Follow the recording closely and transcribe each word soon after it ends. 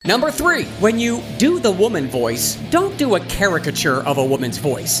Number 3, when you do the woman voice, don't do a caricature of a woman's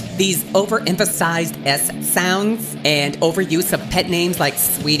voice. These overemphasized S sounds and overuse of pet names like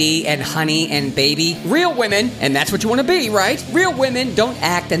sweetie and honey and baby. Real women, and that's what you want to be, right? Real women don't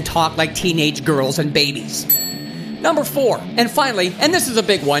act and talk like teenage girls and babies. Number 4, and finally, and this is a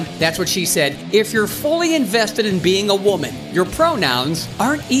big one, that's what she said, if you're fully invested in being a woman, your pronouns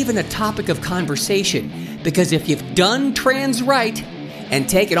aren't even a topic of conversation, because if you've done trans right and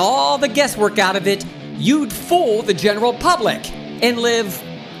taken all the guesswork out of it, you'd fool the general public and live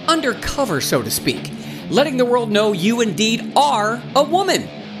undercover, so to speak, letting the world know you indeed are a woman.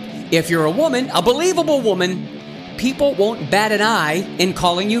 If you're a woman, a believable woman, people won't bat an eye in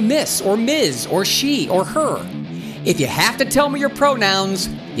calling you Miss or Ms. or she or her. If you have to tell me your pronouns,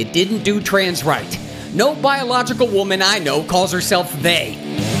 you didn't do trans right. No biological woman I know calls herself they.